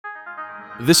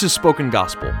This is Spoken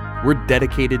Gospel. We're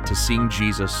dedicated to seeing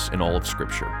Jesus in all of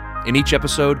Scripture. In each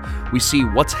episode, we see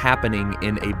what's happening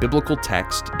in a biblical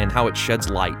text and how it sheds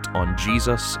light on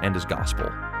Jesus and his gospel.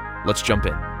 Let's jump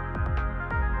in.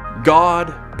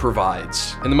 God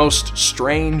provides. In the most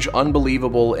strange,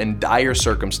 unbelievable, and dire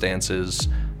circumstances,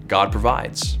 God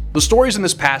provides. The stories in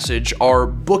this passage are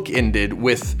bookended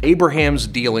with Abraham's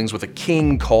dealings with a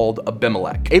king called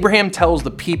Abimelech. Abraham tells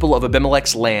the people of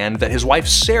Abimelech's land that his wife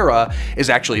Sarah is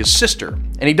actually his sister,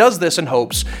 and he does this in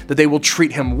hopes that they will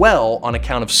treat him well on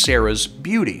account of Sarah's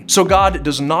beauty. So God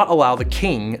does not allow the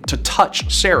king to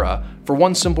touch Sarah for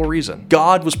one simple reason.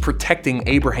 God was protecting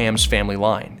Abraham's family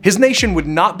line. His nation would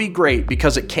not be great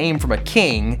because it came from a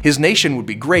king. His nation would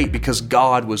be great because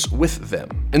God was with them.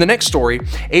 In the next story,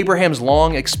 Abraham's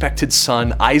long-expected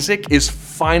son, Isaac, is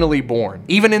finally born.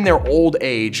 Even in their old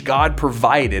age, God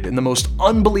provided in the most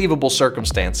unbelievable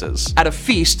circumstances. At a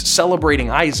feast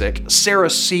celebrating Isaac, Sarah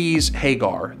sees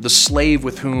Hagar, the slave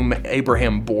with whom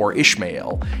Abraham bore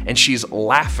Ishmael, and she's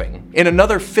laughing. In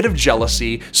another fit of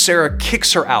jealousy, Sarah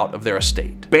kicks her out of their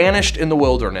estate. Banished in the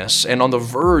wilderness and on the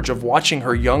verge of watching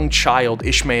her young child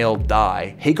Ishmael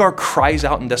die, Hagar cries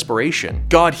out in desperation.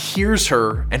 God hears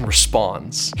her and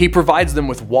responds. He provides them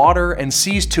with water and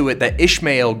sees to it that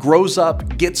Ishmael grows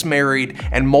up, gets married,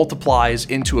 and multiplies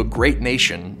into a great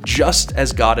nation, just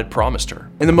as God had promised her.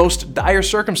 In the most dire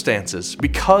circumstances,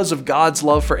 because of God's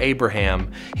love for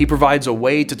Abraham, he provides a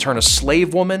way to turn a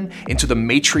slave woman into the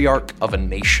matriarch of a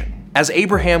nation. As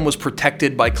Abraham was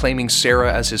protected by claiming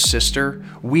Sarah as his sister,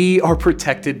 we are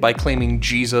protected by claiming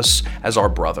Jesus as our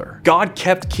brother. God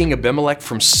kept King Abimelech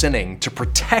from sinning to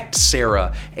protect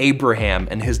Sarah, Abraham,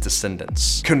 and his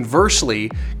descendants.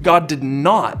 Conversely, God did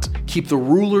not keep the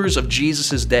rulers of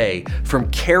Jesus' day from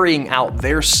carrying out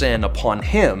their sin upon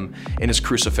him in his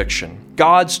crucifixion.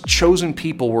 God's chosen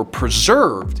people were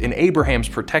preserved in Abraham's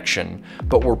protection,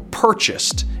 but were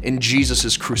purchased in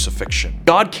Jesus' crucifixion.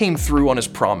 God came through on his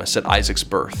promise at Isaac's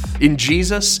birth. In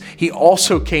Jesus, he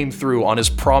also came through on his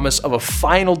promise of a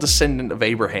final descendant of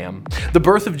Abraham. The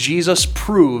birth of Jesus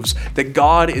proves that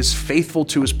God is faithful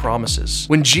to his promises.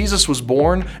 When Jesus was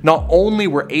born, not only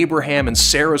were Abraham and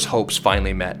Sarah's hopes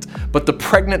finally met, but the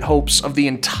pregnant hopes of the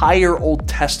entire Old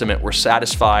Testament were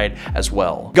satisfied as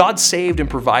well. God saved and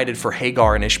provided for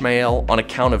Hagar and Ishmael on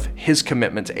account of his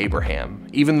commitment to Abraham,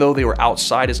 even though they were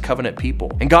outside his covenant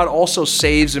people. And God also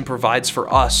saves and provides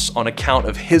for us on account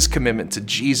of his commitment to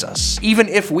Jesus. Even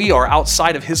if we are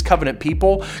outside of his covenant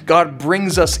people, God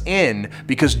brings us in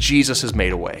because Jesus has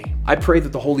made a way. I pray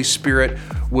that the Holy Spirit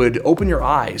would open your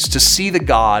eyes to see the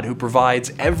God who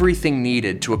provides everything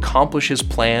needed to accomplish his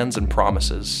plans and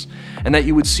promises, and that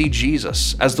you would see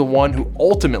Jesus as the one who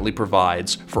ultimately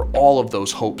provides for all of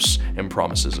those hopes and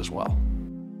promises as well.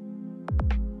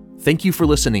 Thank you for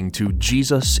listening to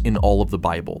Jesus in All of the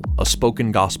Bible, a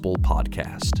Spoken Gospel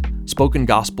podcast. Spoken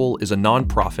Gospel is a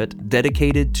nonprofit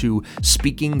dedicated to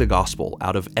speaking the gospel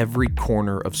out of every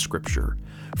corner of Scripture.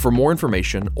 For more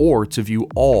information or to view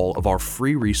all of our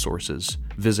free resources,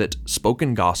 visit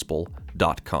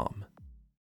spokengospel.com.